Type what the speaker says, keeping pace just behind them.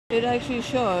It actually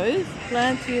shows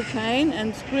plants feel pain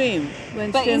and scream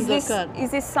when stems are cut.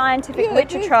 Is this scientific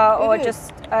literature or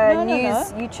just a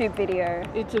news YouTube video?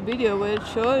 It's a video where it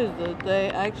shows that they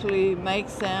actually make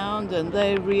sound and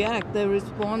they react. They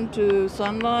respond to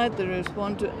sunlight, they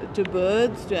respond to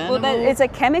birds, to animals. Well, it's a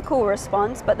chemical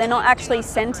response, but they're not actually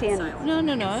sentient. No.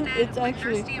 It's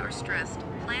actually...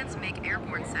 Plants make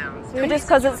airborne sounds. But just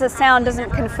because it's a sound doesn't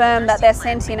confirm that they're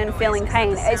sentient and feeling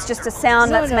pain. It's just a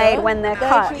sound that's made when they're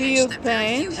cut. They feel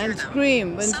pain and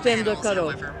scream when stems are cut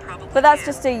off. But that's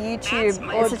just a YouTube,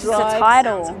 it's just a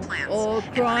title. Or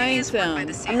crying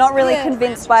sound. I'm not really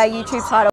convinced by a YouTube title.